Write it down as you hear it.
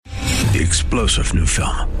The explosive new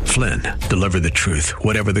film, Flynn, deliver the truth,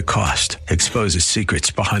 whatever the cost, exposes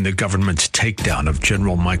secrets behind the government's takedown of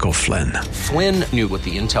General Michael Flynn. Flynn knew what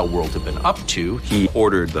the intel world had been up to. He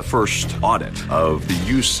ordered the first audit of the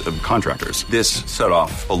use of contractors. This set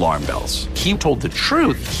off alarm bells. He told the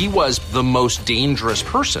truth. He was the most dangerous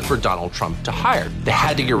person for Donald Trump to hire. They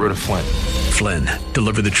had to get rid of Flynn. Flynn,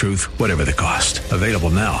 deliver the truth, whatever the cost. Available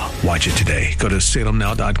now. Watch it today. Go to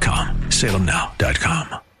salemnow.com.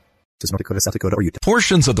 salemnow.com. North Dakota, South Dakota, or Utah.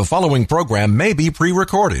 Portions of the following program may be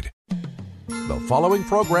pre-recorded. The following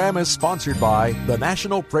program is sponsored by the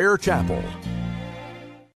National Prayer Chapel.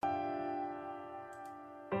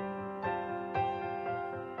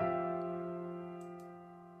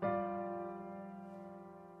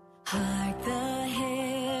 Hark the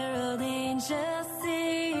herald angels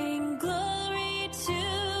sing, glory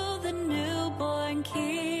to the newborn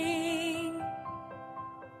King.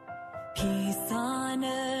 Peace on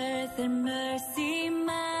earth and mercy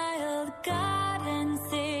mild, God and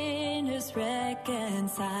sinners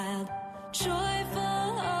reconciled. Joyful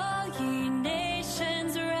all ye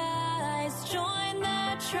nations rise, join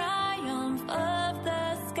the triumph of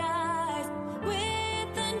the skies.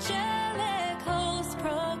 With angelic hosts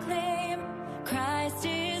proclaim, Christ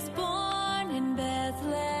is born in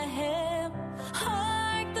Bethlehem.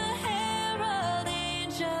 Hark the herald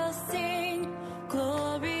angels sing,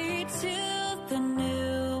 glory to the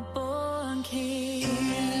newborn King.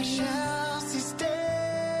 In excelsis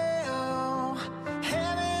Deo,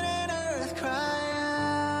 heaven and earth cry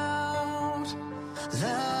out.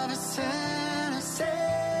 Love has sent a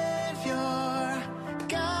Savior,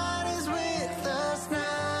 God is with us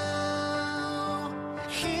now.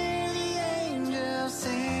 Hear the angels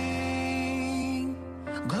sing,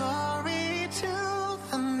 glory to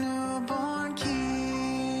the newborn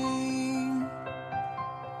King.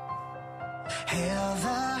 Hail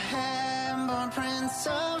the hand-born Prince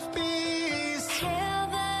of Peace. Hail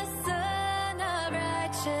the Son of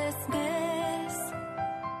Righteousness.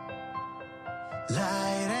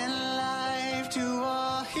 Light and life to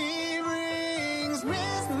all he brings,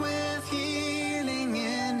 risen with healing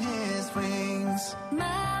in his wings.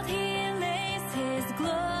 Mild he lays his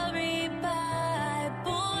glory by,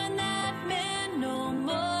 born that men no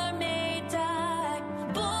more may die.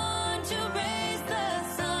 Born to raise the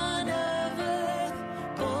son of earth,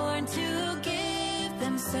 born to give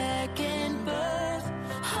them second birth.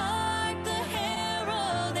 Hark the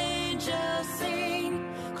herald angels sing,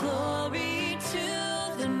 glory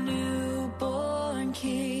to the newborn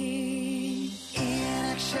King.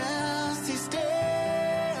 In excelsis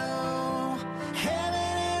Deo,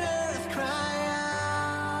 heaven and earth cry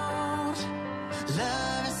out.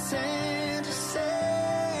 Love has sent a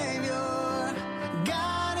Savior,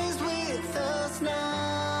 God is with us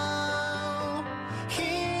now.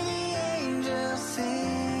 Hear the angels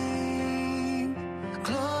sing,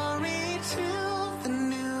 glory to the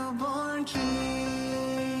newborn King.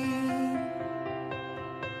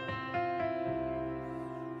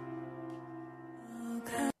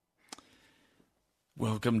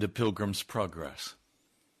 Welcome to Pilgrim's Progress.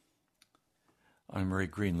 I'm Ray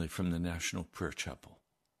Greenley from the National Prayer Chapel.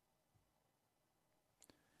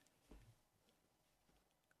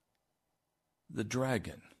 The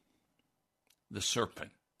dragon, the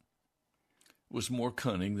serpent, was more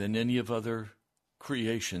cunning than any of other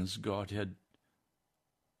creations God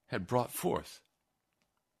had brought forth.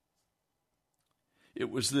 It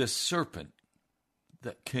was this serpent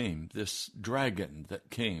that came, this dragon that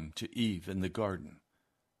came to Eve in the garden.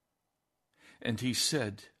 And he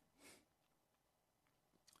said,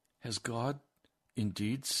 "Has God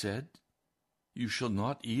indeed said, you shall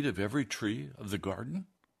not eat of every tree of the garden?"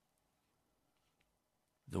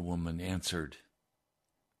 The woman answered,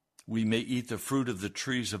 "We may eat the fruit of the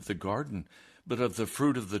trees of the garden, but of the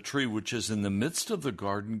fruit of the tree which is in the midst of the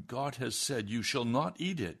garden, God has said, you shall not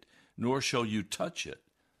eat it, nor shall you touch it,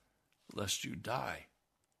 lest you die."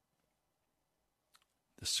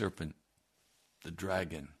 The serpent, the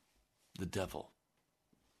dragon, the devil,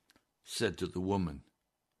 said to the woman,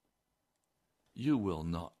 You will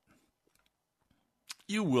not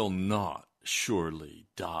surely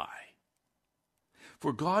die.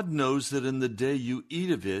 For God knows that in the day you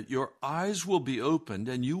eat of it, your eyes will be opened,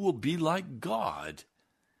 and you will be like God,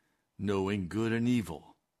 knowing good and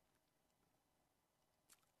evil.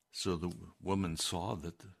 So the woman saw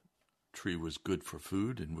that the tree was good for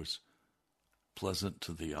food and was pleasant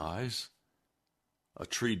to the eyes, a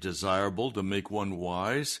tree desirable to make one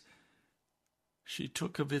wise. She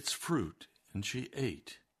took of its fruit, and she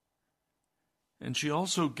ate. And she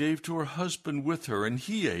also gave to her husband with her, and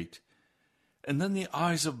he ate. And then the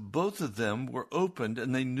eyes of both of them were opened,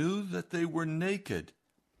 and they knew that they were naked.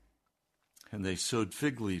 And they sewed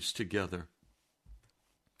fig leaves together,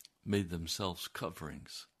 made themselves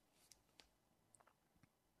coverings.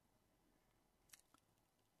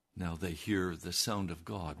 Now they hear the sound of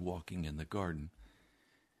God walking in the garden,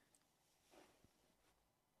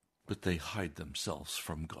 but they hide themselves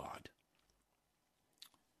from God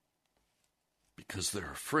because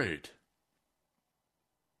they're afraid.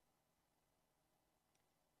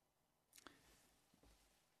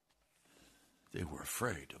 They were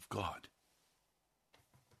afraid of God.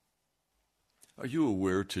 Are you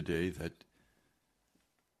aware today that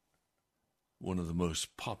one of the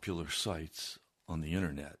most popular sites on the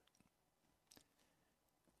internet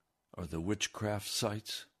are the witchcraft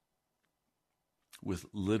sites with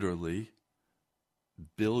literally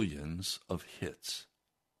billions of hits?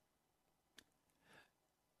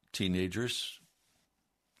 Teenagers,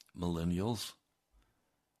 millennials,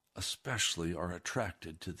 especially are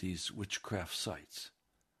attracted to these witchcraft sites.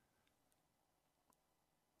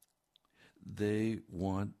 They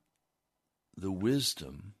want the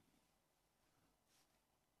wisdom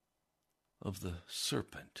of the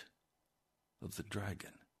serpent, of the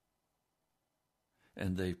dragon.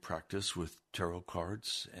 And they practice with tarot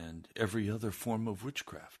cards and every other form of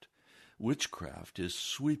witchcraft. Witchcraft is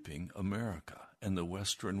sweeping America and the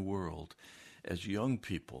Western world as young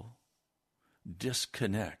people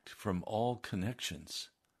disconnect from all connections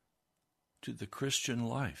to the Christian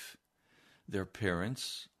life. Their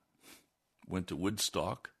parents went to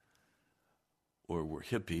Woodstock or were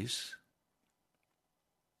hippies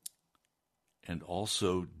and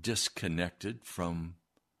also disconnected from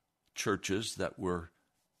churches that were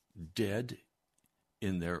dead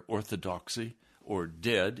in their orthodoxy or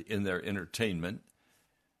dead in their entertainment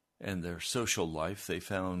and their social life. They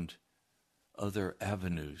found other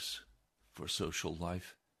avenues for social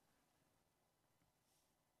life.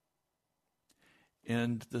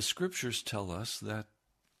 And the scriptures tell us that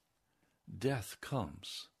death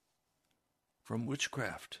comes from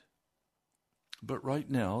witchcraft. But right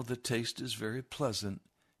now, the taste is very pleasant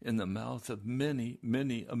in the mouth of many,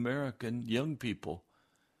 many American young people.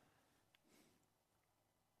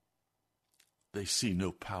 They see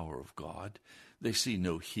no power of God. They see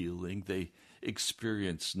no healing. They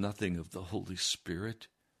experience nothing of the Holy Spirit.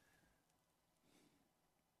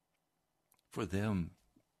 For them,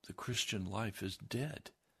 the Christian life is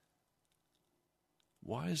dead.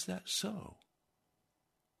 Why is that so?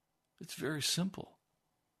 It's very simple.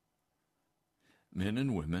 Men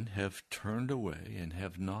and women have turned away and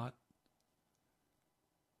have not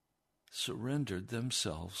surrendered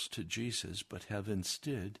themselves to Jesus, but have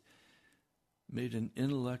instead made an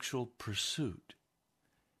intellectual pursuit,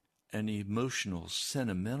 an emotional,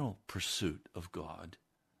 sentimental pursuit of God,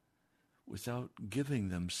 without giving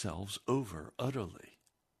themselves over utterly.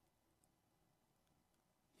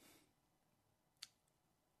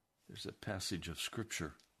 There's a passage of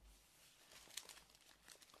Scripture.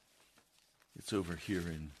 It's over here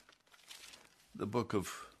in the book of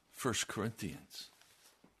 1 Corinthians.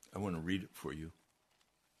 I want to read it for you.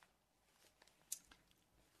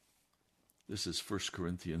 This is 1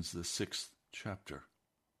 Corinthians, the 6th chapter.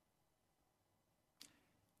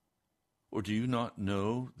 Or do you not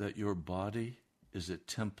know that your body is a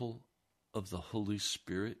temple of the Holy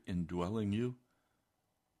Spirit indwelling you,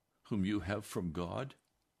 whom you have from God?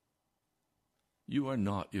 You are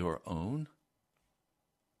not your own.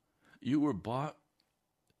 You were bought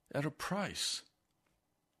at a price.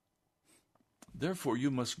 Therefore,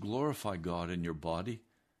 you must glorify God in your body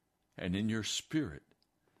and in your spirit,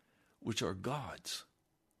 which are God's.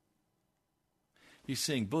 He's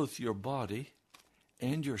saying both your body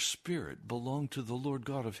and your spirit belong to the Lord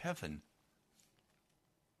God of heaven.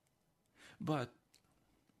 But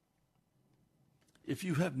if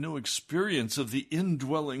you have no experience of the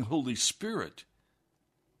indwelling Holy Spirit,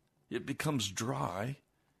 it becomes dry,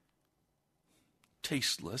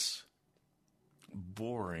 tasteless,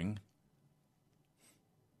 boring,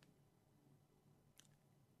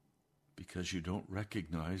 because you don't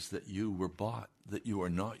recognize that you were bought, that you are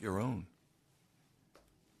not your own,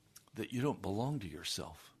 that you don't belong to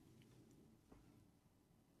yourself.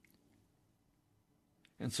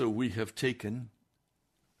 And so we have taken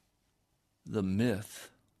the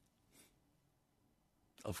myth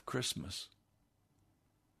of Christmas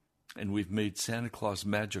and we've made Santa Claus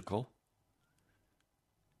magical.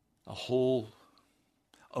 A whole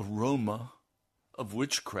aroma of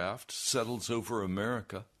witchcraft settles over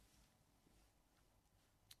America.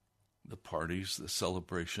 The parties, the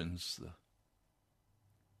celebrations,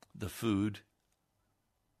 the food.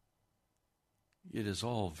 it is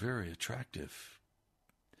all very attractive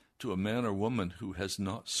to a man or woman who has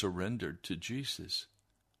not surrendered to Jesus.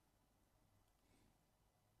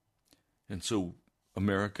 And so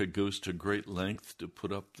America goes to great length to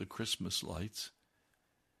put up the Christmas lights,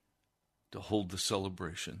 to hold the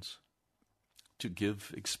celebrations, to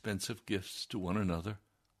give expensive gifts to one another.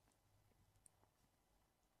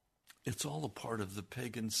 It's all a part of the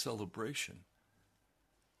pagan celebration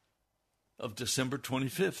of December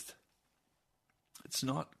 25th. It's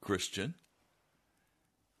not Christian.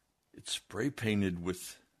 It's spray painted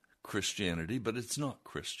with Christianity, but it's not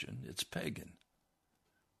Christian. It's pagan.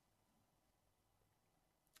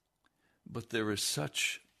 But there is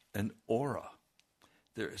such an aura,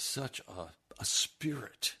 there is such a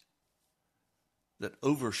spirit that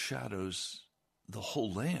overshadows the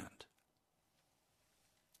whole land,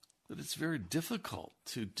 that it's very difficult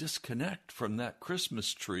to disconnect from that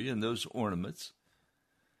Christmas tree and those ornaments.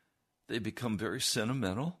 They become very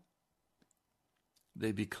sentimental.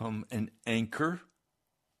 They become an anchor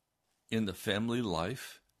in the family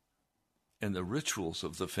life and the rituals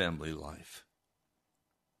of the family life.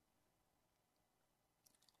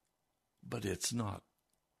 But it's not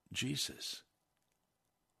Jesus.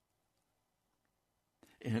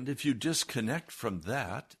 And if you disconnect from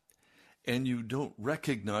that and you don't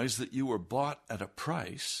recognize that you were bought at a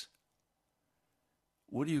price,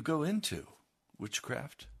 what do you go into?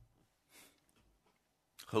 Witchcraft?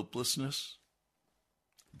 Hopelessness?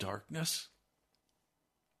 Darkness?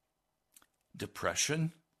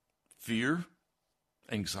 Depression? Fear?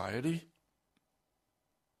 Anxiety?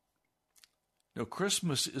 No,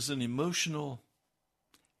 Christmas is an emotional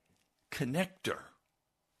connector.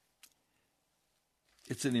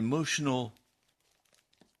 It's an emotional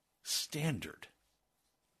standard.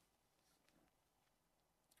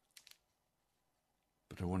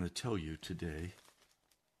 But I want to tell you today,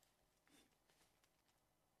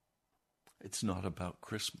 it's not about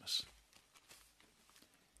Christmas.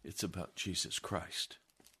 It's about Jesus Christ.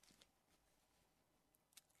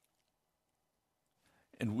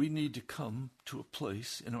 And we need to come to a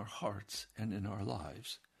place in our hearts and in our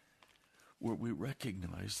lives where we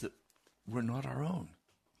recognize that we're not our own.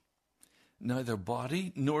 Neither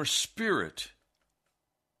body nor spirit.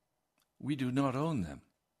 We do not own them.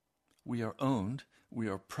 We are owned, we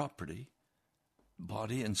are property,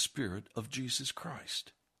 body and spirit of Jesus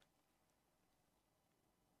Christ.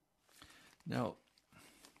 Now,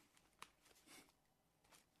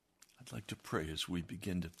 I'd like to pray as we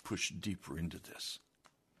begin to push deeper into this.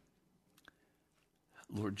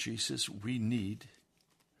 Lord Jesus, we need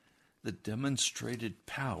the demonstrated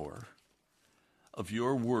power of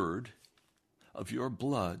your word, of your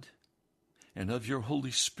blood, and of your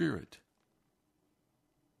Holy Spirit.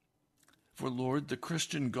 For Lord, the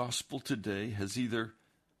Christian gospel today has either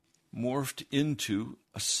morphed into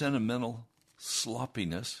a sentimental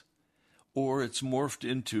sloppiness, or it's morphed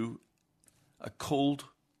into a cold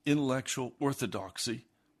intellectual orthodoxy,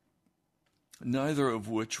 neither of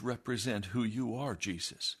which represent who you are,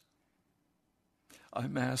 Jesus.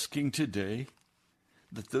 I'm asking today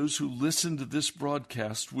that those who listen to this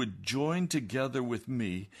broadcast would join together with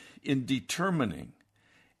me in determining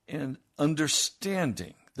and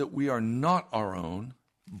understanding that we are not our own,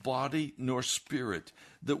 body nor spirit,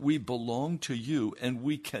 that we belong to you, and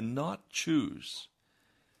we cannot choose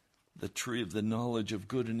the tree of the knowledge of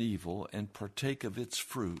good and evil and partake of its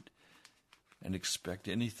fruit and expect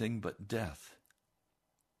anything but death.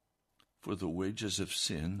 For the wages of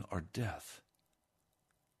sin are death.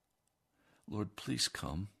 Lord, please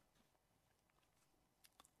come.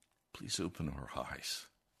 Please open our eyes.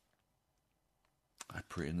 I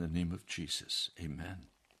pray in the name of Jesus. Amen.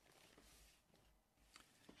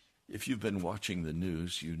 If you've been watching the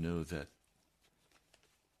news, you know that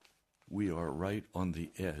we are right on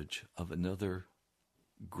the edge of another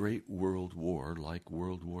great world war like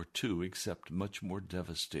World War II, except much more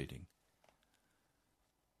devastating.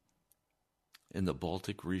 In the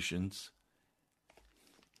Baltic regions,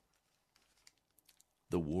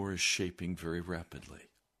 the war is shaping very rapidly.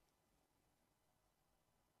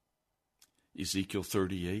 Ezekiel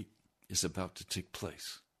 38 is about to take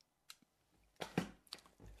place.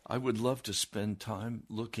 I would love to spend time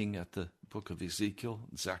looking at the book of Ezekiel,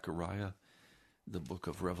 Zechariah, the book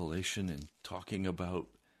of Revelation, and talking about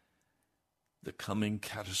the coming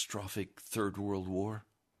catastrophic Third World War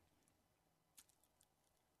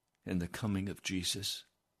and the coming of Jesus.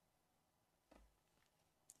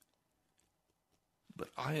 But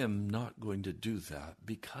I am not going to do that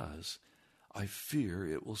because I fear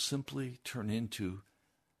it will simply turn into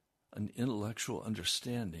an intellectual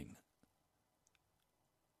understanding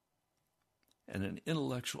and an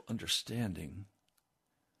intellectual understanding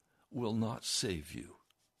will not save you.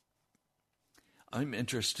 I'm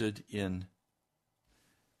interested in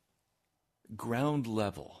ground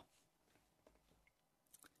level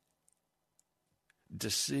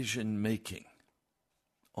decision making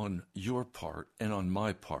on your part and on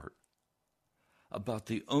my part about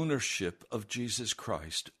the ownership of Jesus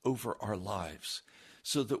Christ over our lives,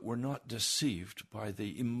 so that we're not deceived by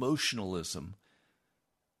the emotionalism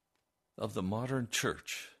of the modern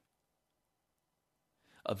church,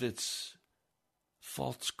 of its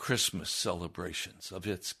false Christmas celebrations, of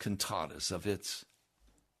its cantatas, of its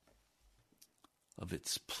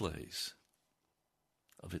plays,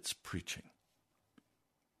 of its preaching.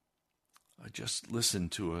 I just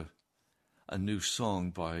listened to a new song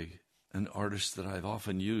by an artist that I've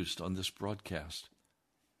often used on this broadcast.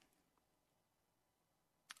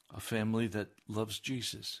 A family that loves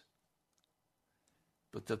Jesus.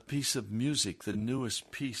 But the piece of music, the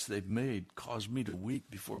newest piece they've made, caused me to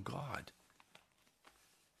weep before God.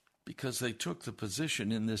 Because they took the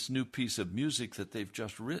position in this new piece of music that they've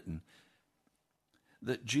just written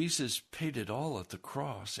that Jesus paid it all at the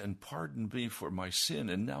cross and pardoned me for my sin,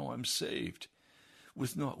 and now I'm saved,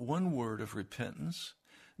 with not one word of repentance,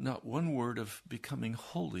 not one word of becoming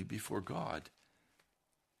holy before God.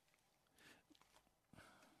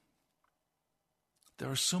 There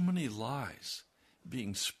are so many lies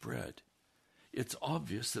being spread. It's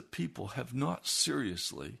obvious that people have not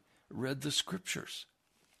seriously read the Scriptures.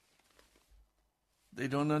 They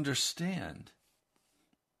don't understand.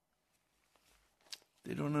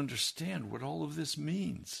 They don't understand what all of this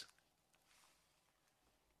means.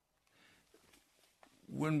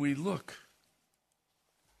 When we look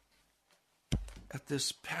at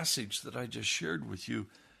this passage that I just shared with you,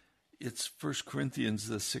 it's 1 Corinthians,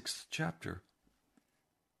 the 6th chapter.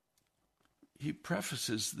 He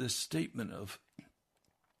prefaces this statement of,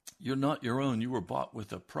 you're not your own, you were bought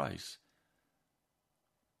with a price.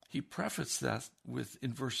 He prefaced that with,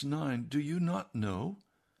 in verse 9, do you not know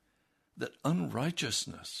that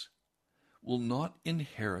unrighteousness will not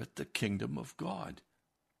inherit the kingdom of God?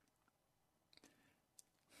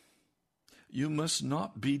 You must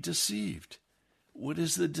not be deceived. What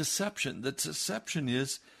is the deception? The deception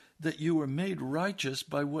is that you were made righteous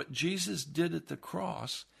by what Jesus did at the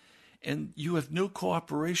cross, and you have no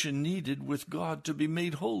cooperation needed with God to be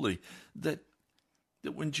made holy. That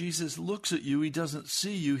when Jesus looks at you, he doesn't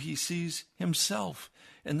see you, he sees himself.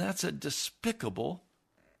 And that's a despicable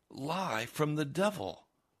lie from the devil.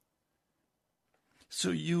 So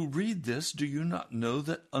you read this, do you not know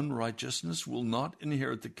that unrighteousness will not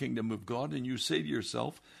inherit the kingdom of God? And you say to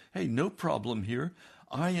yourself, hey, no problem here.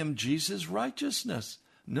 I am Jesus' righteousness.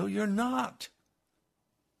 No, you're not.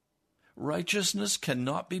 Righteousness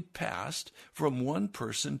cannot be passed from one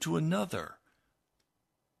person to another.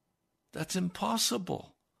 That's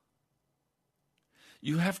impossible.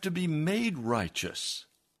 You have to be made righteous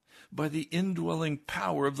by the indwelling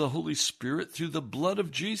power of the Holy Spirit through the blood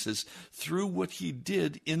of Jesus, through what he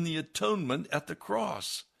did in the atonement at the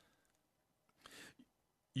cross.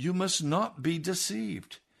 You must not be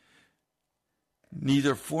deceived.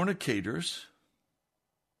 Neither fornicators.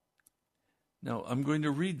 Now, I'm going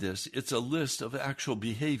to read this. It's a list of actual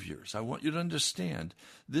behaviors. I want you to understand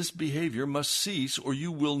this behavior must cease or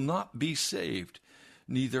you will not be saved.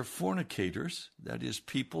 Neither fornicators, that is,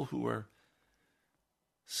 people who are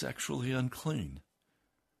sexually unclean.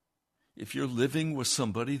 If you're living with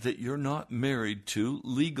somebody that you're not married to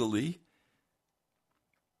legally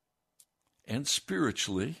and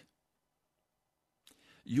spiritually,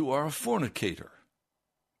 you are a fornicator.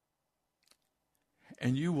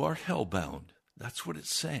 And you are hellbound. That's what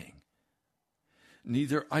it's saying.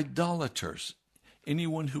 Neither idolaters,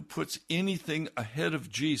 anyone who puts anything ahead of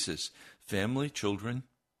Jesus, family, children,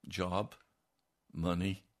 job,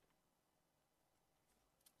 money.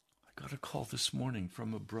 I got a call this morning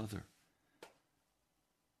from a brother.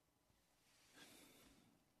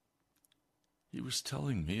 He was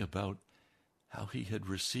telling me about how he had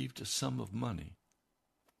received a sum of money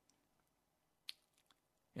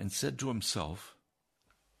and said to himself,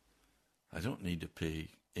 I don't need to pay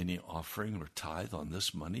any offering or tithe on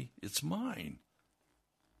this money. It's mine.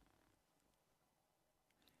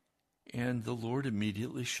 And the Lord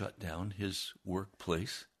immediately shut down his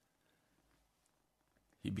workplace.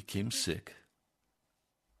 He became sick.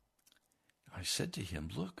 I said to him,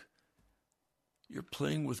 look, you're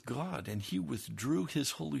playing with God, and he withdrew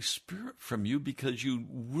his Holy Spirit from you because you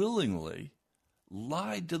willingly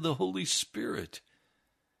lied to the Holy Spirit.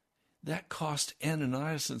 That cost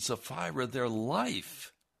Ananias and Sapphira their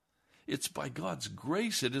life. It's by God's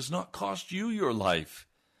grace. It has not cost you your life.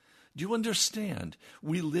 Do you understand?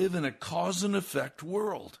 We live in a cause and effect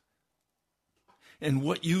world. And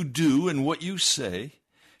what you do and what you say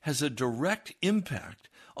has a direct impact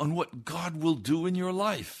on what God will do in your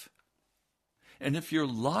life. And if you're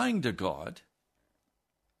lying to God,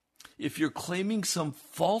 if you're claiming some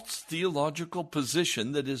false theological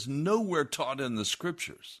position that is nowhere taught in the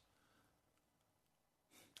Scriptures,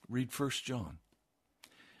 read 1 John.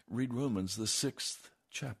 Read Romans, the 6th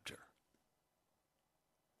chapter.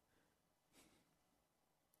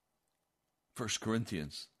 1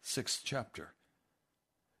 Corinthians, 6th chapter.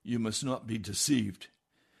 You must not be deceived.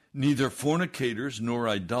 Neither fornicators, nor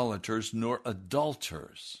idolaters, nor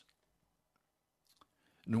adulterers,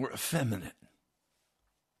 nor effeminate,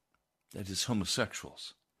 that is,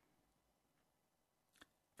 homosexuals,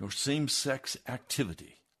 nor same-sex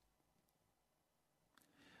activity,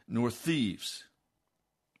 nor thieves,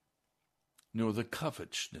 nor the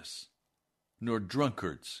covetousness, nor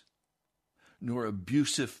drunkards, nor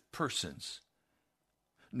abusive persons,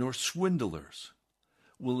 nor swindlers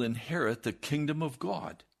will inherit the kingdom of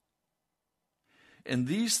God. And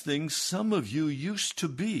these things some of you used to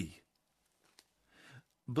be,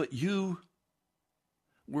 but you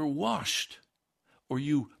were washed, or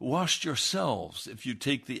you washed yourselves, if you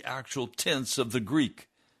take the actual tense of the Greek.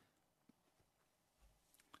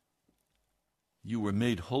 You were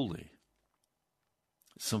made holy.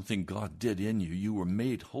 Something God did in you. You were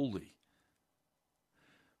made holy.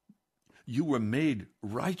 You were made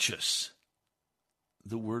righteous.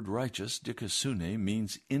 The word righteous, dikasune,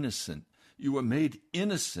 means innocent. You were made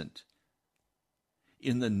innocent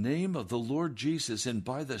in the name of the Lord Jesus and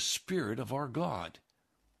by the Spirit of our God.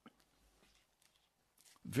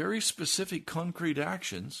 Very specific, concrete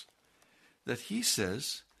actions that he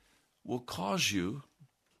says will cause you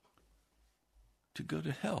to go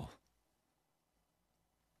to hell.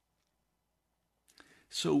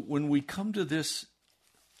 So when we come to this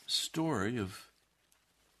story of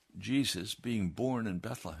Jesus being born in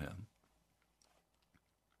Bethlehem,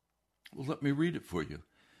 well, let me read it for you.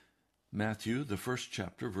 Matthew, the 1st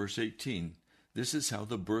chapter, verse 18. This is how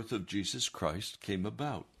the birth of Jesus Christ came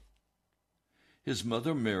about. His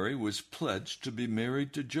mother Mary was pledged to be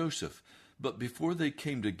married to Joseph, but before they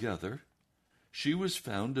came together, she was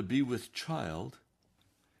found to be with child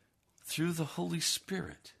through the Holy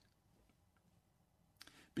Spirit.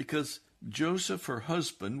 Because Joseph, her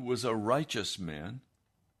husband, was a righteous man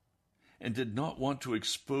and did not want to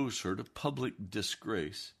expose her to public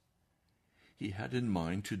disgrace, he had in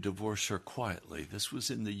mind to divorce her quietly. This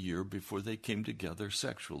was in the year before they came together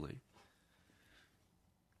sexually.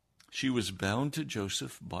 She was bound to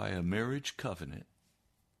Joseph by a marriage covenant.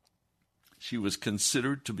 She was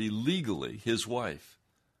considered to be legally his wife,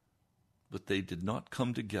 but they did not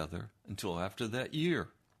come together until after that year.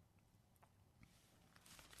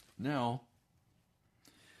 Now,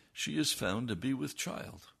 she is found to be with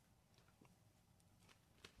child.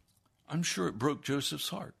 I'm sure it broke Joseph's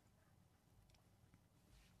heart.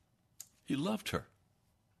 He loved her.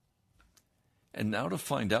 And now to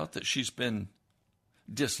find out that she's been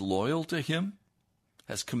disloyal to him,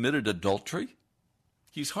 has committed adultery,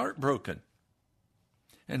 he's heartbroken.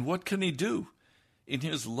 And what can he do? In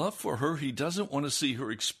his love for her, he doesn't want to see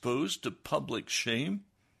her exposed to public shame.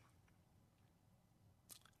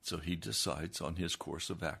 So he decides on his course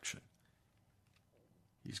of action.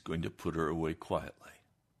 He's going to put her away quietly.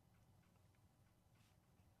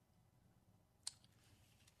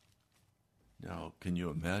 Now, can you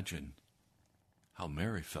imagine how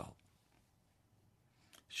Mary felt?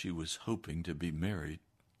 She was hoping to be married,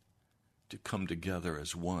 to come together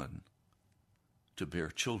as one, to bear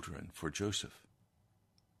children for Joseph.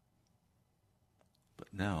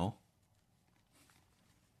 But now,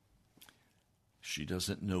 she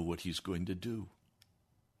doesn't know what he's going to do.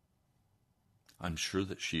 I'm sure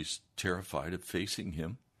that she's terrified of facing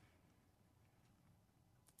him.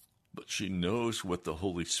 But she knows what the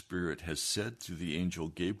Holy Spirit has said through the angel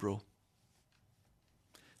Gabriel.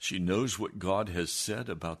 She knows what God has said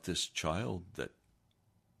about this child that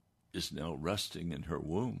is now resting in her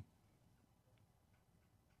womb.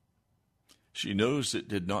 She knows it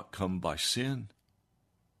did not come by sin.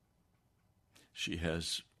 She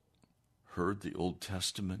has heard the Old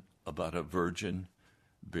Testament about a virgin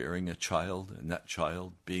bearing a child, and that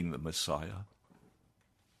child being the Messiah.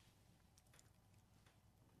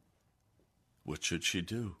 What should she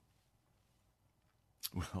do?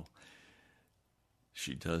 Well,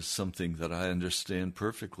 she does something that I understand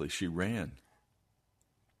perfectly. She ran.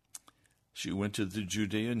 She went to the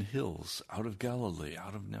Judean hills, out of Galilee,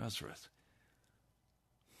 out of Nazareth,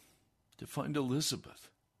 to find Elizabeth.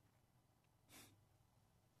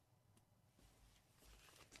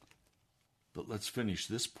 But let's finish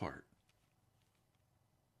this part.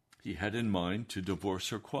 He had in mind to divorce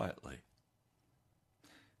her quietly.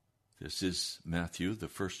 This is Matthew, the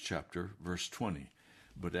 1st chapter, verse 20.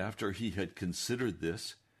 But after he had considered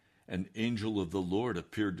this, an angel of the Lord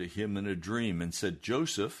appeared to him in a dream and said,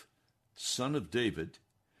 Joseph, son of David,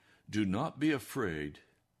 do not be afraid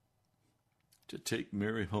to take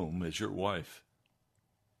Mary home as your wife,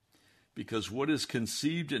 because what is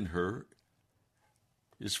conceived in her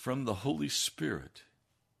is from the Holy Spirit.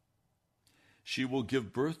 She will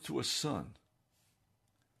give birth to a son,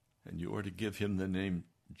 and you are to give him the name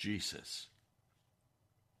Jesus,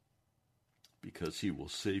 because he will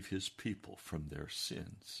save his people from their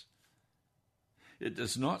sins. It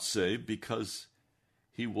does not say because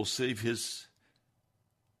he will save his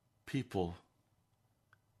people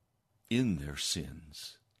in their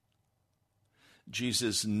sins.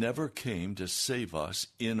 Jesus never came to save us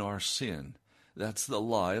in our sin. That's the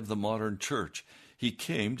lie of the modern church. He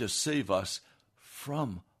came to save us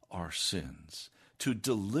from our sins, to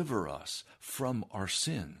deliver us from our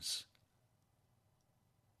sins.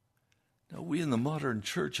 Now, we in the modern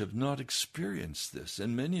church have not experienced this,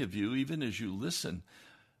 and many of you, even as you listen,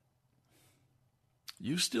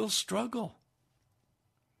 you still struggle.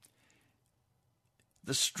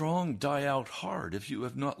 The strong die out hard. If you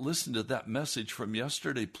have not listened to that message from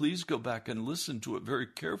yesterday, please go back and listen to it very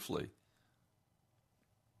carefully.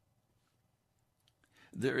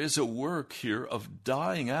 There is a work here of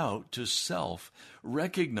dying out to self,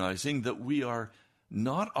 recognizing that we are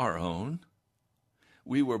not our own.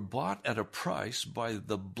 We were bought at a price by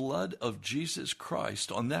the blood of Jesus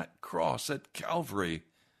Christ on that cross at Calvary.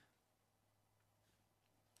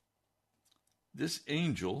 This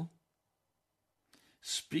angel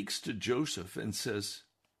speaks to Joseph and says,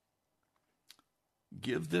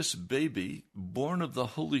 give this baby born of the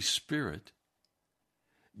Holy Spirit,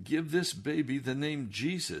 give this baby the name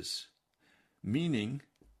Jesus, meaning,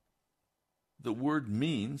 the word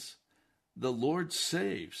means, the Lord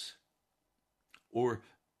saves, or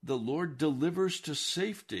the Lord delivers to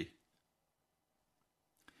safety.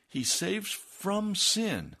 He saves from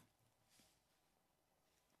sin.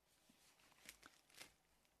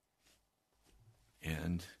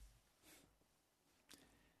 And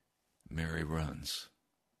Mary runs.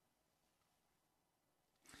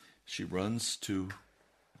 She runs to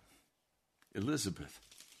Elizabeth.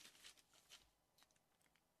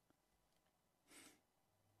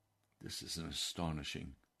 This is an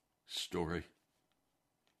astonishing story.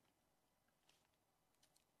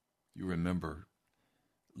 You remember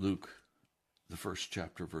Luke, the 1st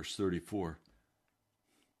chapter, verse 34.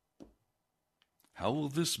 How will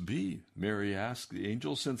this be? Mary asked the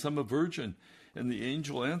angel, since I'm a virgin. And the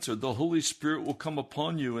angel answered, the Holy Spirit will come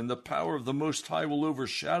upon you, and the power of the Most High will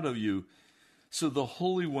overshadow you. So the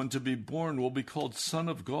Holy One to be born will be called Son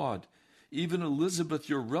of God. Even Elizabeth,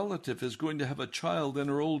 your relative, is going to have a child in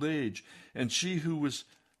her old age, and she who was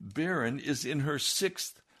barren is in her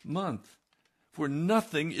 6th month. For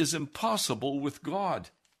nothing is impossible with God.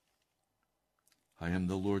 I am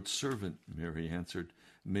the Lord's servant, Mary answered.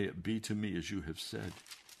 May it be to me as you have said.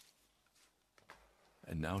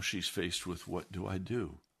 And now she's faced with, what do I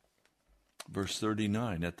do? Verse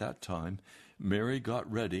 39, at that time, Mary got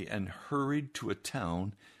ready and hurried to a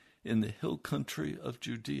town in the hill country of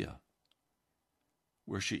Judea,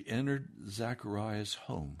 where she entered Zachariah's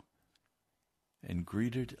home and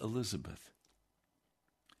greeted Elizabeth.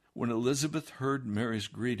 When Elizabeth heard Mary's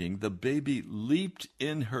greeting, the baby leaped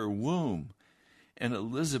in her womb, and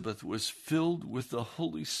Elizabeth was filled with the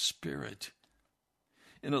Holy Spirit.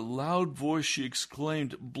 In a loud voice she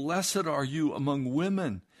exclaimed, Blessed are you among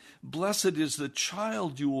women. Blessed is the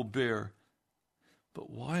child you will bear.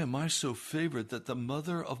 But why am I so favored that the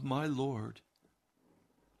mother of my Lord,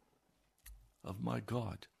 of my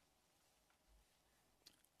God,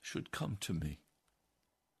 should come to me?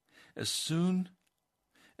 As soon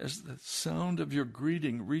as the sound of your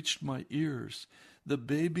greeting reached my ears, the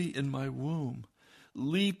baby in my womb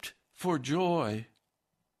leaped for joy.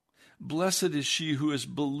 Blessed is she who has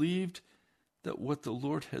believed that what the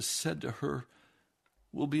Lord has said to her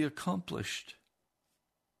will be accomplished.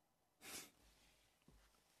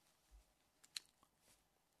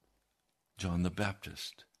 John the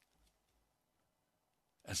Baptist,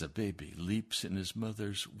 as a baby, leaps in his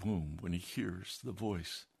mother's womb when he hears the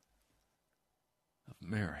voice of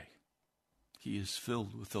Mary. He is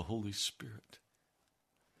filled with the Holy Spirit.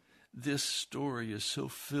 This story is so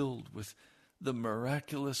filled with the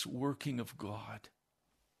miraculous working of God.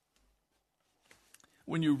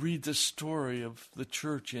 When you read the story of the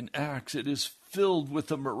church in Acts, it is filled with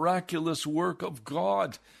the miraculous work of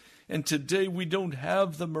God. And today we don't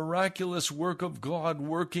have the miraculous work of God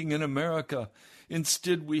working in America.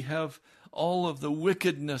 Instead, we have all of the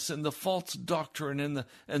wickedness and the false doctrine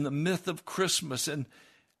and the myth of Christmas. And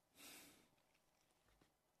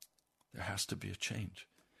there has to be a change.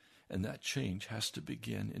 And that change has to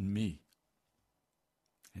begin in me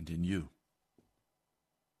and in you.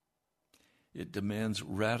 It demands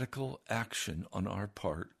radical action on our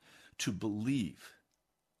part to believe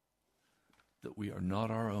that we are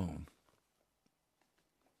not our own.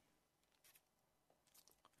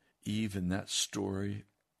 Eve, in that story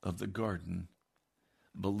of the garden,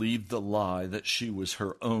 believed the lie that she was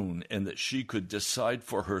her own and that she could decide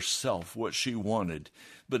for herself what she wanted.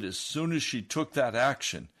 But as soon as she took that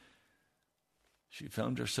action, she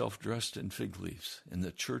found herself dressed in fig leaves. And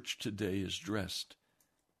the church today is dressed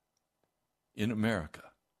in America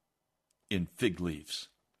in fig leaves.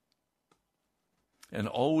 And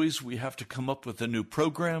always we have to come up with a new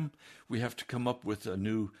program. We have to come up with a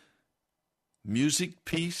new music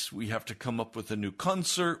piece. We have to come up with a new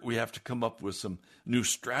concert. We have to come up with some new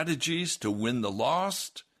strategies to win the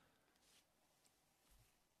lost.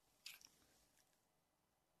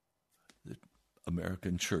 The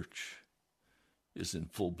American church is in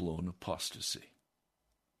full-blown apostasy,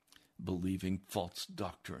 believing false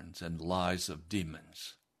doctrines and lies of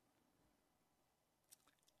demons.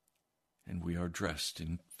 And we are dressed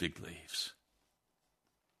in fig leaves.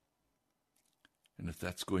 And if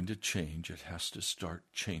that's going to change, it has to start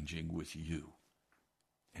changing with you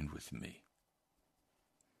and with me.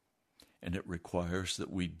 And it requires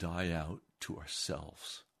that we die out to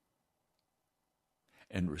ourselves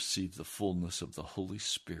and receive the fullness of the Holy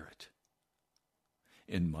Spirit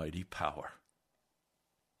in mighty power.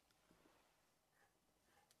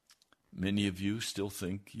 Many of you still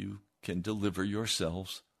think you can deliver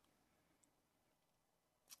yourselves.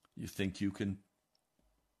 You think you can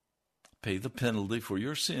pay the penalty for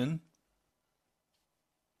your sin.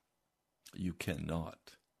 You cannot.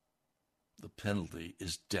 The penalty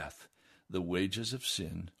is death. The wages of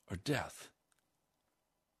sin are death.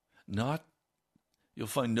 You'll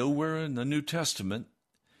find nowhere in the New Testament,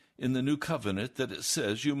 in the New Covenant, that it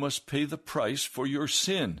says you must pay the price for your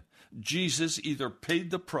sin. Jesus either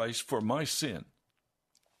paid the price for my sin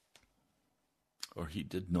or he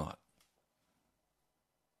did not.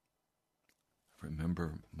 I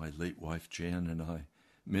remember my late wife Jan and I,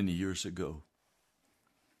 many years ago,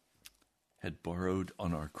 had borrowed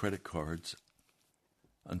on our credit cards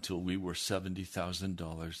until we were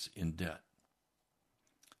 $70,000 in debt.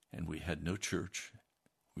 And we had no church.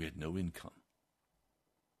 We had no income.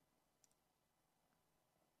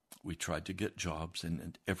 We tried to get jobs, and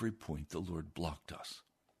at every point the Lord blocked us.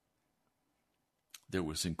 There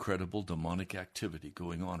was incredible demonic activity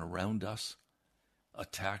going on around us,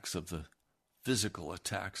 physical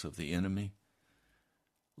attacks of the enemy,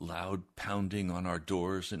 loud pounding on our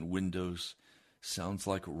doors and windows, sounds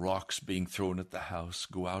like rocks being thrown at the house.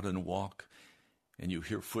 Go out and walk, and you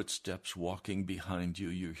hear footsteps walking behind you.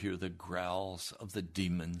 You hear the growls of the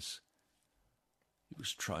demons. He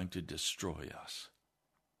was trying to destroy us.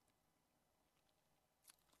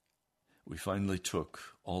 We finally took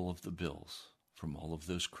all of the bills from all of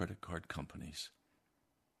those credit card companies,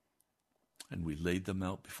 and we laid them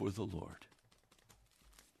out before the Lord,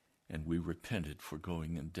 and we repented for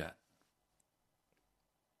going in debt.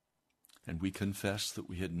 And we confessed that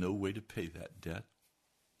we had no way to pay that debt.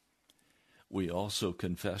 We also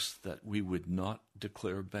confessed that we would not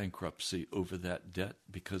declare bankruptcy over that debt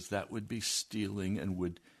because that would be stealing and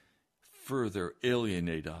would further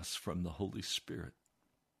alienate us from the Holy Spirit.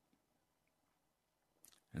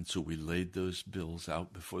 And so we laid those bills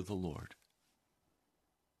out before the Lord.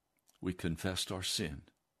 We confessed our sin.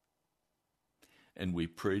 And we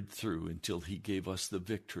prayed through until he gave us the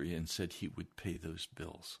victory and said he would pay those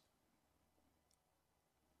bills.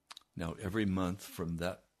 Now, every month from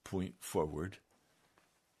that point forward,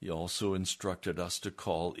 he also instructed us to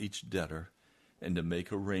call each debtor and to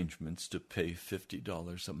make arrangements to pay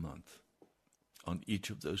 $50 a month on each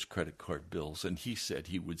of those credit card bills. And he said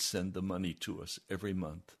he would send the money to us every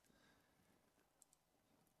month.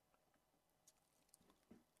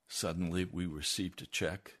 Suddenly, we received a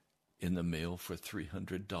check in the mail for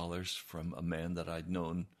 $300 from a man that I'd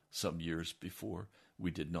known some years before. We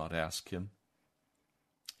did not ask him.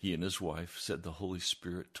 He and his wife said the Holy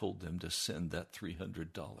Spirit told them to send that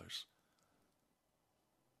 $300.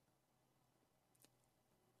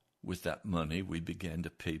 With that money, we began to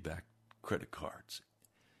pay back credit cards.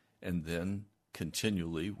 And then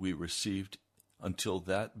continually we received, until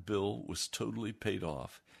that bill was totally paid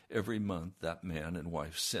off, every month that man and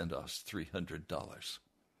wife sent us $300.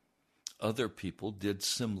 other people did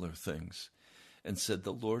similar things and said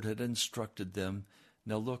the Lord had instructed them,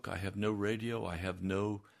 now look, I have no radio, I have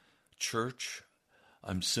no church,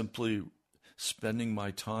 I'm simply spending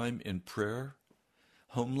my time in prayer,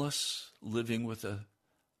 homeless, living with a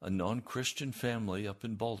non-Christian family up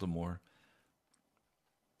in Baltimore,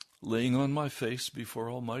 laying on my face before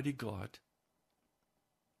Almighty God,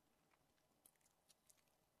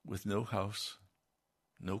 with no house,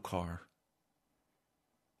 no car,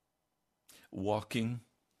 walking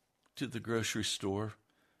to the grocery store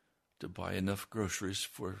to buy enough groceries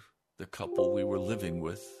for the couple we were living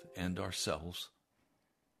with and ourselves.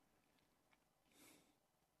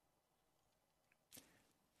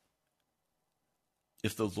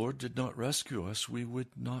 If the Lord did not rescue us, we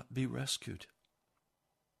would not be rescued.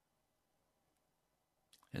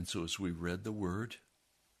 And so as we read the Word,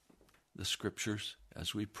 the Scriptures,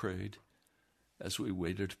 as we prayed, as we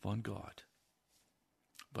waited upon God,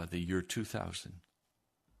 by the year 2000,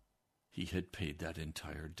 He had paid that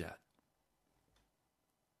entire debt.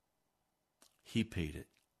 He paid it.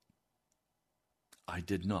 I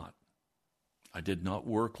did not. I did not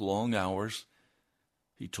work long hours.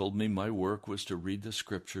 He told me my work was to read the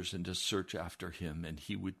Scriptures and to search after Him, and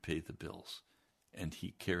He would pay the bills. And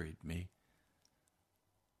He carried me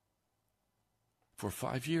for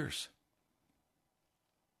 5 years,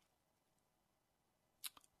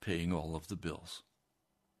 paying all of the bills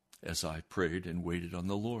as I prayed and waited on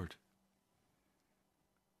the Lord.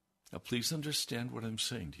 Now please understand what I'm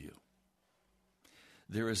saying to you.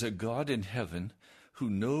 There is a God in heaven who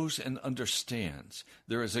knows and understands.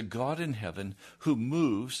 There is a God in heaven who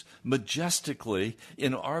moves majestically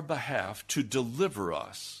in our behalf to deliver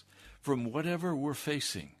us from whatever we're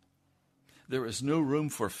facing. There is no room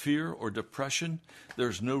for fear or depression.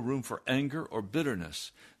 There's no room for anger or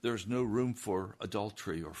bitterness. There's no room for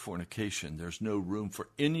adultery or fornication. There's no room for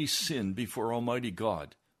any sin before Almighty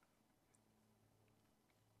God.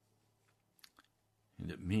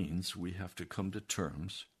 And it means we have to come to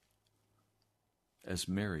terms, as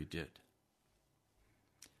Mary did,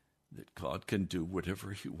 that God can do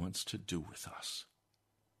whatever He wants to do with us,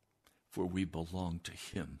 for we belong to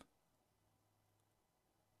Him.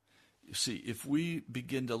 You see, if we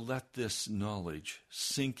begin to let this knowledge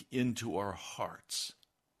sink into our hearts,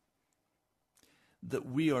 that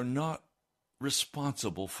we are not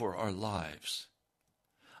responsible for our lives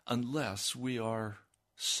unless we are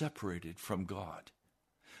separated from God.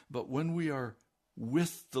 But when we are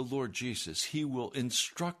with the Lord Jesus, He will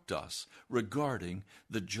instruct us regarding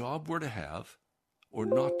the job we're to have or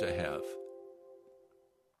not to have.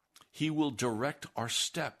 He will direct our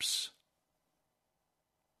steps.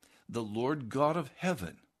 The Lord God of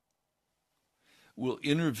heaven will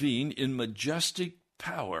intervene in majestic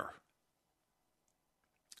power.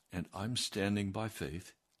 And I'm standing by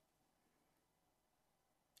faith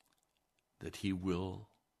that He will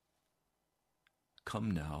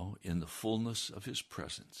come now in the fullness of His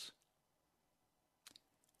presence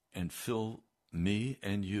and fill me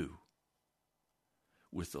and you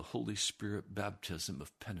with the Holy Spirit baptism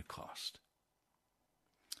of Pentecost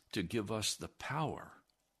to give us the power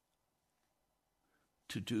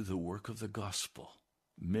to do the work of the gospel.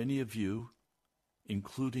 Many of you,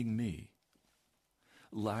 including me,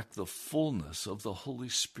 lack the fullness of the Holy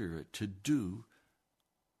Spirit to do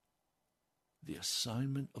the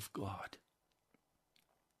assignment of God,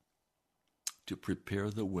 to prepare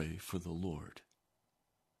the way for the Lord.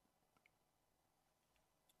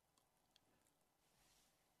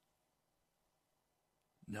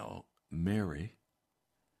 Now, Mary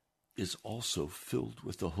is also filled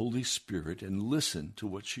with the Holy Spirit, and listen to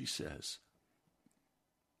what she says.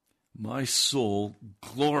 My soul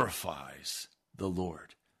glorifies the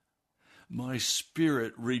Lord. My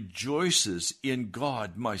spirit rejoices in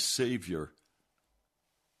God, my Savior.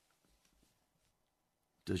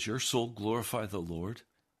 Does your soul glorify the Lord?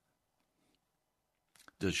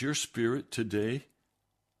 Does your spirit today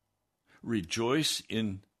rejoice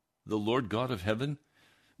in the Lord God of heaven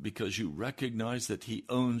because you recognize that He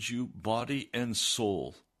owns you body and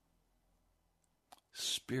soul?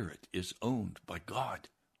 Spirit is owned by God.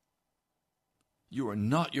 You are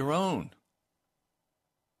not your own.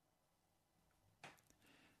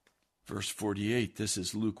 Verse 48, this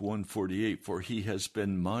is Luke 1:48, for He has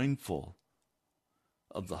been mindful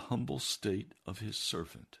of the humble state of His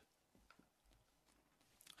servant.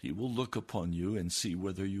 He will look upon you and see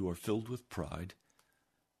whether you are filled with pride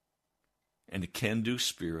and a can-do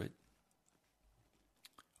spirit,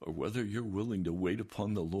 or whether you're willing to wait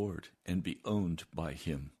upon the Lord and be owned by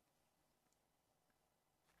Him.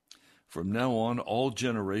 From now on, all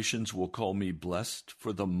generations will call me blessed,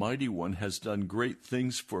 for the Mighty One has done great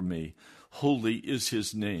things for me. Holy is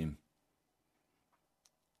his name.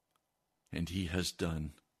 And he has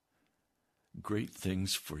done great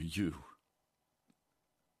things for you.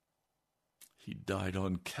 He died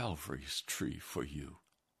on Calvary's tree for you.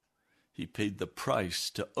 He paid the price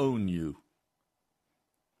to own you,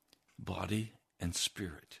 body and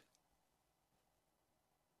spirit.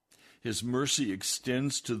 His mercy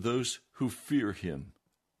extends to those who fear him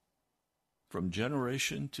from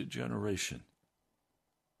generation to generation.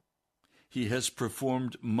 He has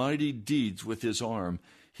performed mighty deeds with his arm.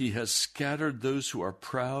 He has scattered those who are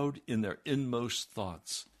proud in their inmost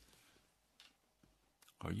thoughts.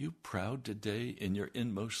 Are you proud today in your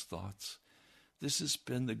inmost thoughts? This has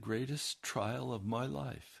been the greatest trial of my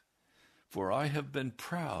life, for I have been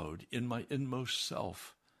proud in my inmost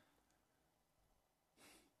self.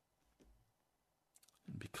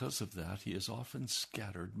 And because of that, he has often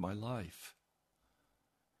scattered my life.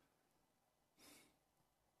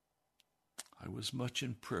 I was much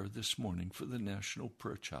in prayer this morning for the National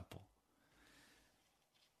Prayer Chapel,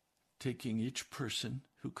 taking each person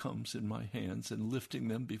who comes in my hands and lifting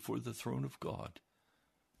them before the throne of God,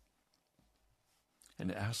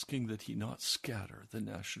 and asking that he not scatter the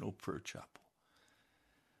National Prayer Chapel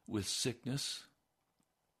with sickness,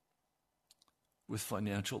 with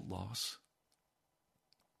financial loss,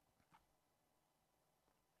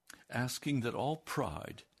 asking that all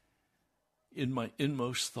pride in my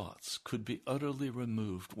inmost thoughts could be utterly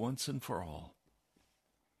removed once and for all,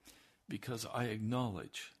 because I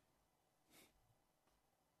acknowledge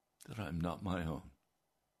that I'm not my own.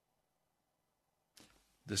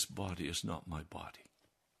 This body is not my body.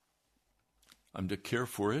 I'm to care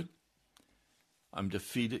for it. I'm to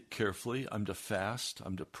feed it carefully. I'm to fast.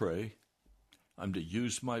 I'm to pray. I'm to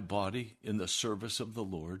use my body in the service of the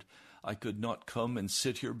Lord. I could not come and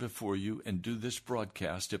sit here before you and do this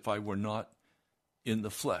broadcast if I were not in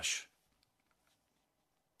the flesh,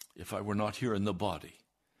 if I were not here in the body.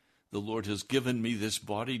 The Lord has given me this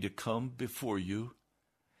body to come before you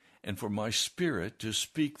and for my spirit to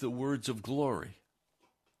speak the words of glory.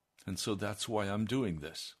 And so that's why I'm doing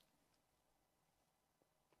this.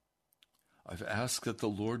 I've asked that the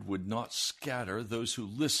Lord would not scatter those who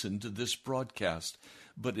listen to this broadcast,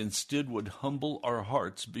 but instead would humble our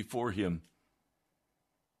hearts before him.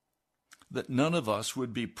 That none of us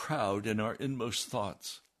would be proud in our inmost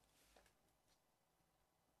thoughts.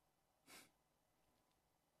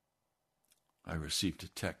 I received a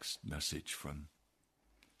text message from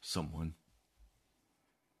someone,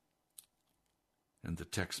 and the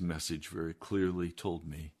text message very clearly told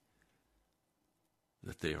me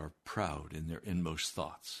that they are proud in their inmost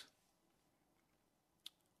thoughts,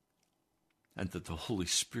 and that the Holy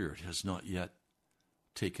Spirit has not yet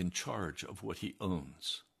taken charge of what he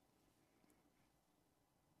owns.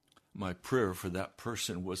 My prayer for that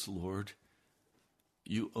person was, Lord,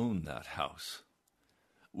 you own that house.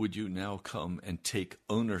 Would you now come and take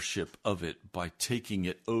ownership of it by taking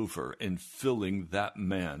it over and filling that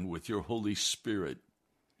man with your Holy Spirit?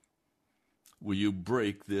 Will you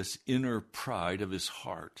break this inner pride of his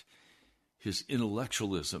heart, his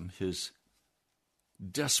intellectualism, his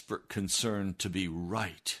desperate concern to be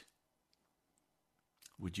right?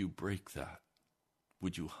 Would you break that?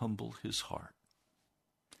 Would you humble his heart?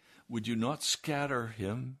 Would you not scatter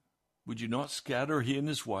him? Would you not scatter he and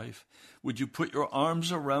his wife? Would you put your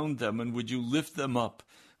arms around them and would you lift them up?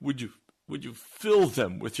 Would you fill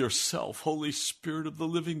them with yourself, Holy Spirit of the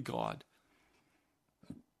living God?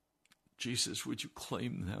 Jesus, would you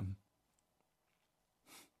claim them?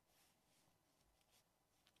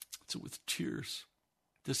 So with tears,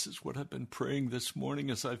 this is what I've been praying this morning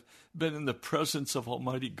as I've been in the presence of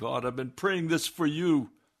Almighty God. I've been praying this for you.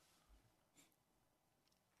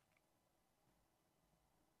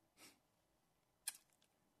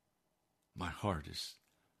 My heart is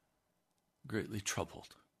greatly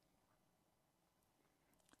troubled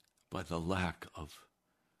by the lack of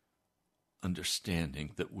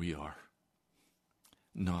understanding that we are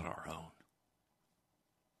not our own.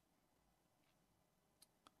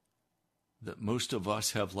 That most of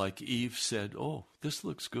us have, like Eve, said, oh, this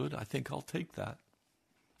looks good, I think I'll take that.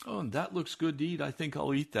 Oh, and that looks good to eat, I think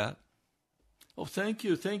I'll eat that. Oh, thank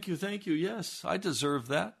you, thank you, thank you. Yes, I deserve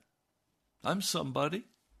that. I'm somebody.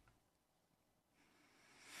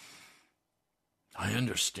 I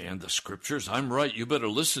understand the scriptures. I'm right. You better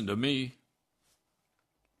listen to me.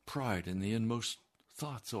 Pride in the inmost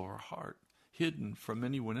thoughts of our heart, hidden from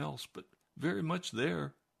anyone else, but very much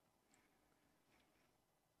there.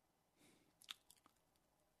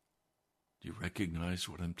 Do you recognize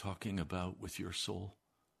what I'm talking about with your soul?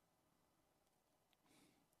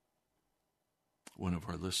 One of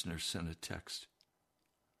our listeners sent a text,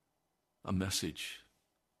 a message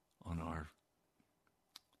on our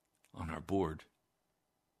board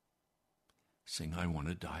saying, I want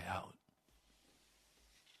to die out.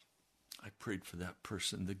 I prayed for that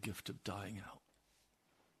person the gift of dying out.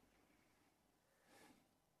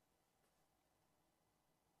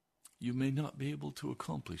 You may not be able to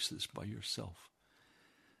accomplish this by yourself.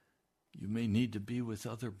 You may need to be with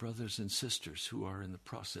other brothers and sisters who are in the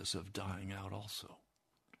process of dying out also.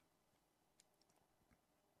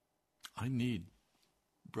 I need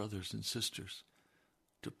brothers and sisters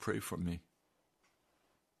to pray for me.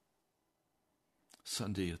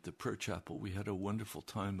 Sunday at the prayer chapel, we had a wonderful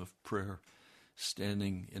time of prayer,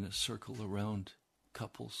 standing in a circle around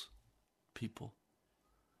couples, people,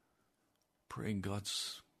 praying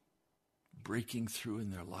God's breaking through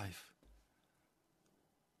in their life,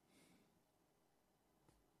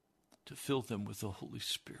 to fill them with the Holy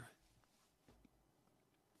Spirit.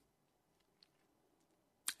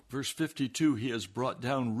 Verse 52, he has brought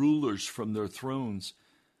down rulers from their thrones,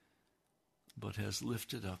 but has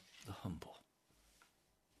lifted up the humble.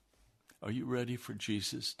 Are you ready for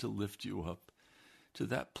Jesus to lift you up to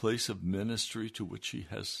that place of ministry to which he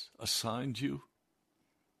has assigned you?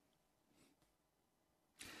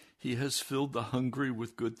 He has filled the hungry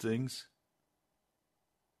with good things.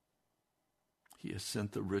 He has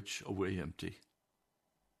sent the rich away empty.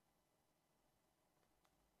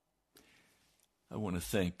 I want to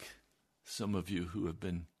thank some of you who have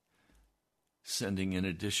been sending, in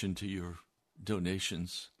addition to your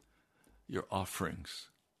donations, your offerings,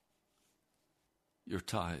 your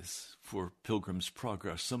tithes for Pilgrim's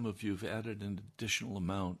Progress. Some of you have added an additional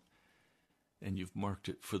amount and you've marked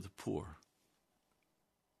it for the poor.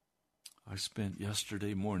 I spent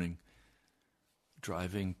yesterday morning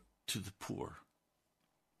driving to the poor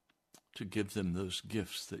to give them those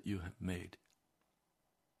gifts that you have made.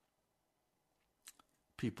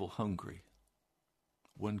 People hungry.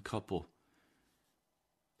 One couple,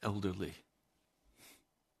 elderly.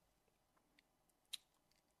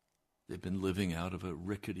 They've been living out of a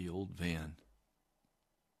rickety old van,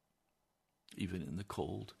 even in the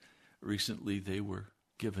cold. Recently, they were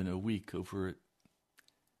given a week over at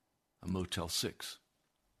a Motel 6.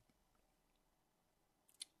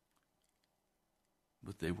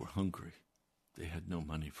 But they were hungry. They had no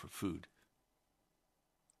money for food.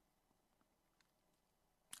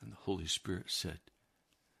 And the Holy Spirit said,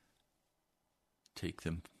 take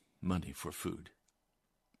them money for food.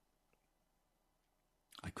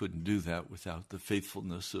 I couldn't do that without the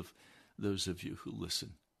faithfulness of those of you who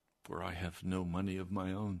listen, for I have no money of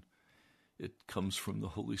my own. It comes from the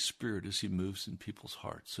Holy Spirit as he moves in people's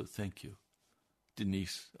hearts. So thank you.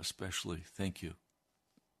 Denise especially, thank you.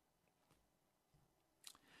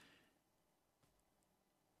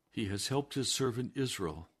 He has helped his servant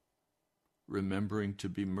Israel, remembering to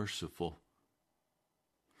be merciful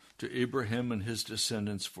to Abraham and his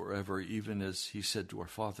descendants forever, even as he said to our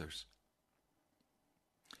fathers.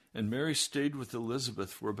 And Mary stayed with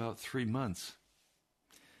Elizabeth for about 3 months.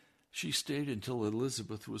 She stayed until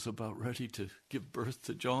Elizabeth was about ready to give birth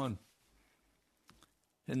to John.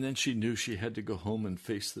 And then she knew she had to go home and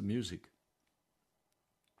face the music.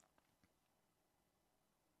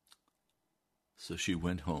 So she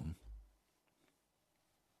went home.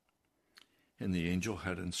 And the angel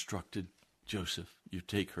had instructed Joseph, you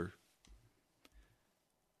take her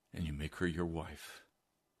and you make her your wife.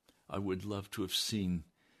 I would love to have seen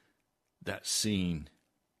that scene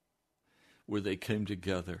where they came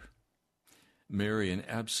together, Mary in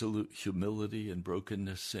absolute humility and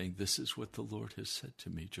brokenness saying, this is what the Lord has said to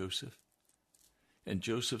me, Joseph. And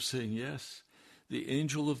Joseph saying, yes, the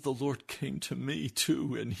angel of the Lord came to me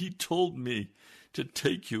too, and he told me to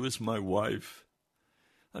take you as my wife.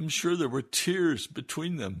 I'm sure there were tears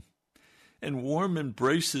between them and warm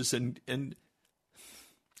embraces and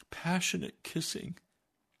passionate kissing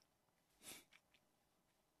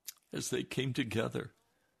as they came together,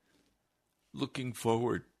 looking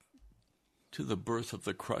forward to the birth of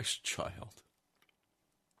the Christ child.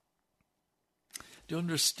 Do you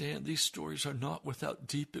understand? These stories are not without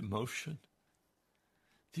deep emotion.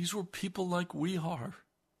 These were people like we are,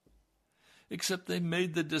 except they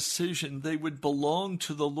made the decision they would belong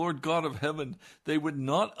to the Lord God of heaven. They would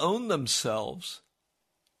not own themselves.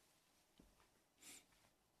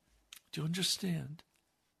 Do you understand?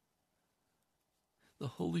 The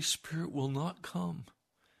Holy Spirit will not come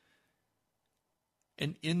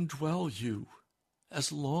and indwell you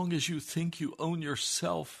as long as you think you own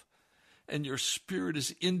yourself and your spirit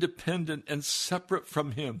is independent and separate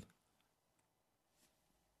from him.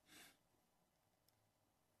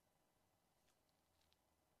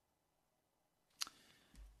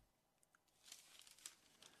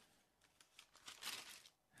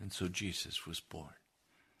 And so Jesus was born.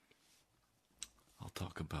 I'll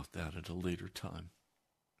talk about that at a later time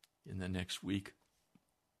in the next week.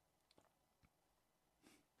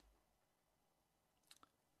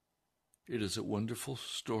 It is a wonderful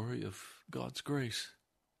story of God's grace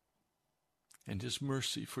and His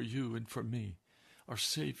mercy for you and for me. Our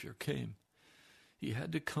Savior came. He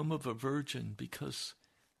had to come of a virgin because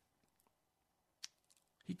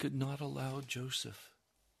He could not allow Joseph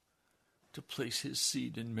to place his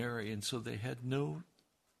seed in Mary, and so they had no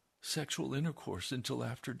sexual intercourse until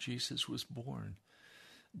after Jesus was born.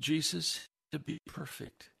 Jesus had to be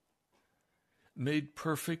perfect, made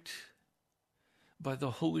perfect by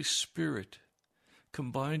the Holy Spirit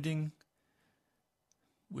combining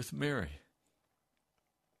with Mary.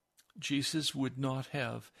 Jesus would not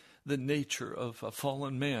have the nature of a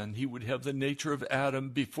fallen man. He would have the nature of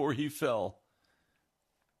Adam before he fell.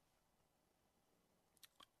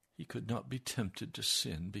 He could not be tempted to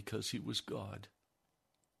sin because he was God.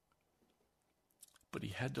 But he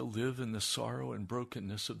had to live in the sorrow and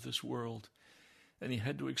brokenness of this world, and he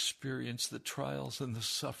had to experience the trials and the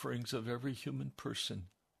sufferings of every human person.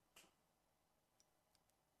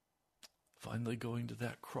 Finally going to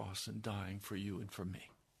that cross and dying for you and for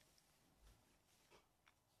me.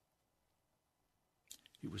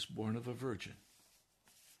 He was born of a virgin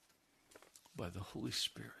by the Holy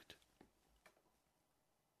Spirit.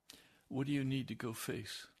 What do you need to go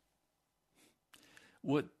face?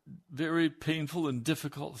 What very painful and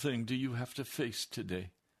difficult thing do you have to face today?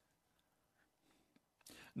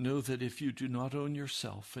 Know that if you do not own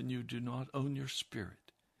yourself and you do not own your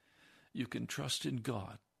spirit, you can trust in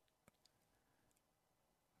God.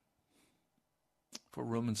 For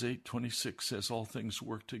Romans 8:26 says, all things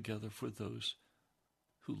work together for those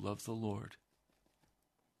who love the Lord.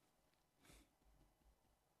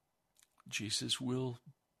 Jesus will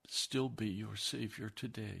still be your Savior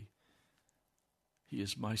today. He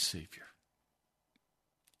is my Savior.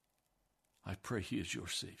 I pray He is your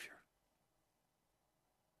Savior.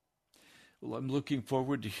 Well, I'm looking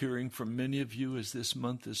forward to hearing from many of you as this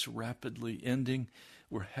month is rapidly ending.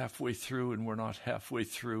 We're halfway through, and we're not halfway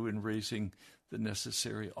through in raising the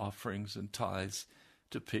necessary offerings and tithes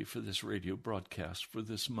to pay for this radio broadcast for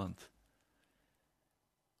this month.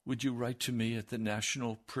 Would you write to me at the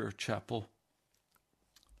National Prayer Chapel,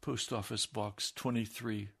 Post Office Box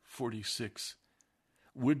 2346,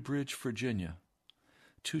 Woodbridge, Virginia,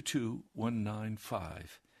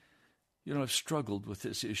 22195. You know, I've struggled with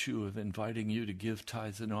this issue of inviting you to give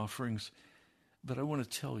tithes and offerings, but I want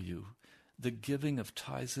to tell you, the giving of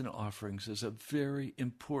tithes and offerings is a very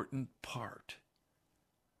important part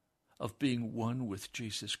of being one with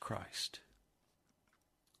Jesus Christ.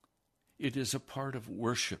 It is a part of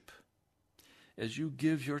worship. As you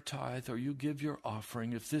give your tithe or you give your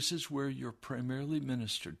offering, if this is where you're primarily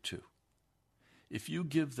ministered to, if you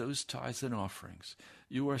give those tithes and offerings,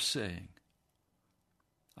 you are saying,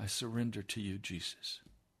 I surrender to you, Jesus.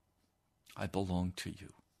 I belong to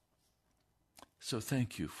you. So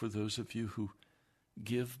thank you for those of you who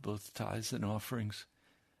give both tithes and offerings.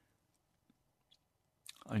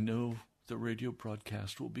 I know the radio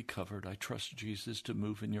broadcast will be covered. I trust Jesus to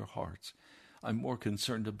move in your hearts. I'm more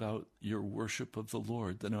concerned about your worship of the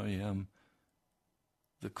Lord than I am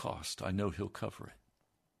the cost. I know He'll cover it.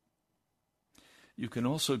 You can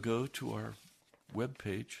also go to our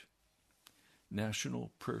webpage,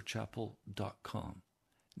 nationalprayerchapel.com,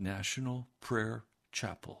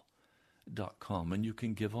 nationalprayerchapel.com, and you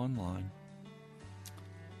can give online.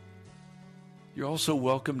 You're also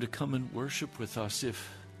welcome to come and worship with us if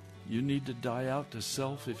you need to die out to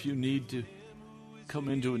self, if you need to come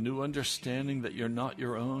into a new understanding that you're not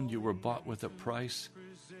your own, you were bought with a price,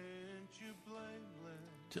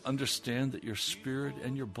 to understand that your spirit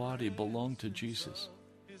and your body belong to Jesus,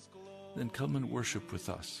 then come and worship with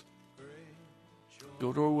us.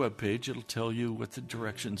 Go to our webpage. It'll tell you what the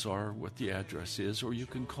directions are, what the address is, or you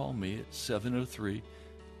can call me at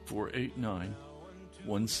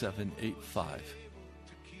 703-489-1785.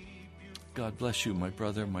 God bless you, my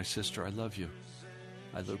brother, my sister. I love you.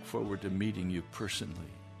 I look forward to meeting you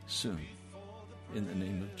personally soon. In the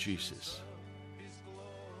name of Jesus.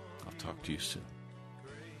 I'll talk to you soon.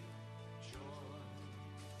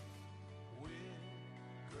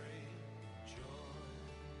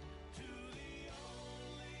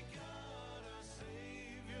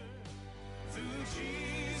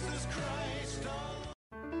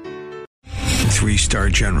 3-star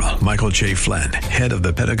general Michael J. Flynn, head of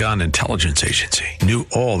the Pentagon Intelligence Agency, knew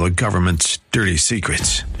all the government's dirty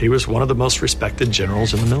secrets. He was one of the most respected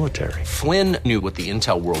generals in the military. Flynn knew what the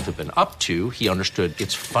intel world had been up to. He understood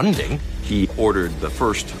its funding. He ordered the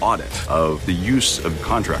first audit of the use of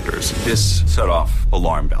contractors. This set off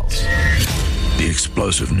alarm bells. The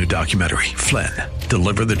explosive new documentary, Flynn,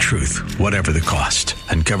 Deliver the Truth, Whatever the Cost,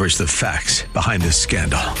 uncovers the facts behind this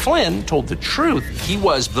scandal. Flynn told the truth. He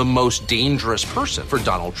was the most dangerous person for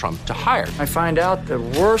Donald Trump to hire. I find out the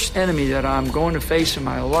worst enemy that I'm going to face in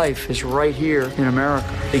my life is right here in America.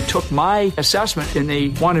 They took my assessment and they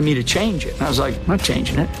wanted me to change it. And I was like, I'm not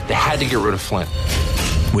changing it. They had to get rid of Flynn.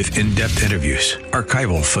 With in-depth interviews,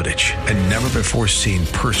 archival footage, and never-before-seen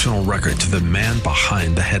personal records of the man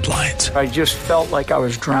behind the headlines. I just felt like I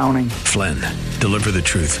was drowning. Flynn, Deliver the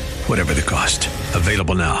Truth, Whatever the Cost.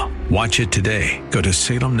 Available now. Watch it today. Go to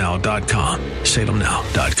salemnow.com.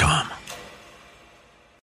 salemnow.com.